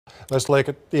Let's look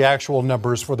at the actual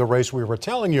numbers for the race we were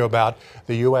telling you about,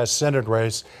 the U.S. Senate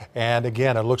race. And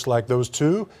again, it looks like those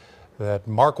two, that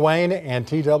Markwayne and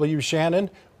T.W. Shannon,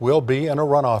 will be in a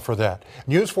runoff for that.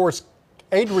 News 4's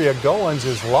Adria Goins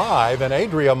is live, and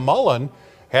Adria, Mullin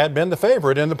had been the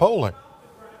favorite in the polling.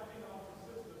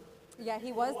 Yeah,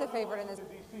 he was the favorite in this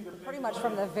pretty much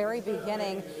from the very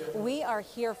beginning. We are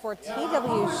here for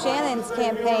T.W. Shannon's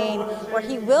campaign, where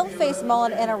he will face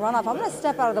Mullin in a runoff. I'm going to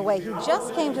step out of the way. He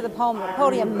just came to the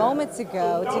podium moments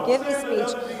ago to give his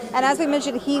speech. And as we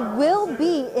mentioned, he will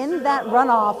be in that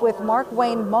runoff with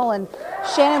Markwayne Mullin.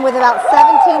 Shannon with about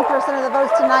 17% of the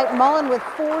votes tonight, Mullin with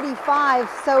 45%.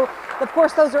 So, of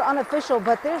course, those are unofficial,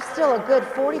 but there's still a good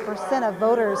 40% of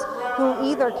voters who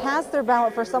either cast their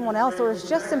ballot for someone else or is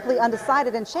just simply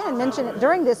undecided. And Shannon mentioned it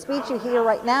during this speech you hear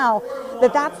right now,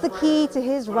 that that's the key to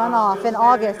his runoff in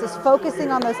August, is focusing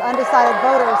on those undecided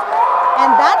voters.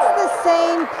 And that's the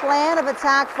same plan of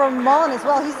attack from Mullin as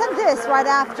well. He said this right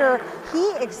after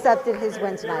he accepted his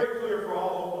win tonight.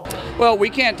 Well, we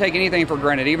can't take anything for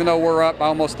granted. Even though we're up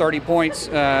almost 30 points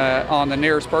on the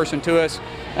nearest person to us,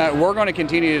 we're going to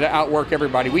continue to outwork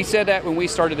everybody. We said that when we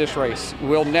started this race.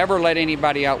 We'll never let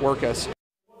anybody outwork us.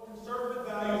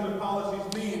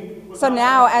 So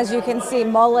now, as you can see,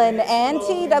 Mullin and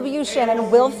T.W. Shannon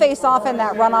will face off in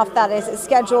that runoff that is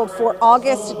scheduled for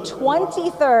August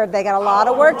 23rd. They got a lot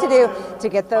of work to do to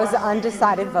get those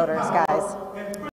undecided voters, guys.